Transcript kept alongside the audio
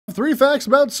3 facts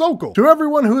about Sokol. To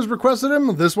everyone who has requested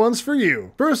him, this one's for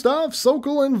you. First off,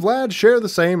 Sokol and Vlad share the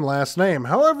same last name.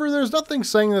 However, there's nothing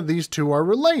saying that these two are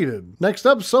related. Next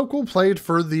up, Sokol played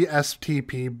for the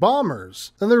STP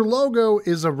Bombers, and their logo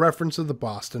is a reference to the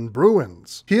Boston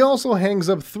Bruins. He also hangs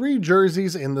up 3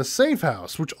 jerseys in the safe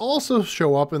house, which also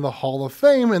show up in the Hall of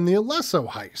Fame in the Alesso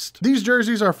heist. These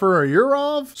jerseys are for a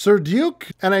Yurov,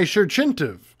 Serdyuk, and a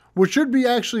Sherchintiv, which should be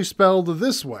actually spelled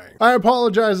this way. I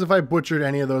apologize if I butchered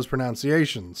any of those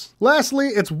pronunciations. Lastly,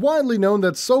 it's widely known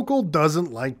that Sokol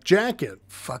doesn't like jacket.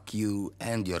 Fuck you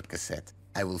and your cassette.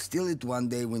 I will steal it one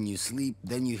day when you sleep,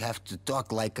 then you have to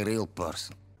talk like a real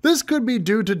person. This could be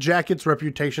due to Jacket's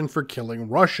reputation for killing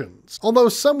Russians, although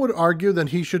some would argue that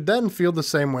he should then feel the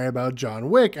same way about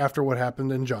John Wick after what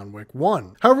happened in John Wick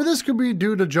 1. However, this could be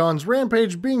due to John's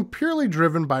rampage being purely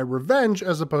driven by revenge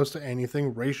as opposed to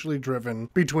anything racially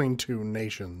driven between 2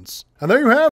 nations. And there you have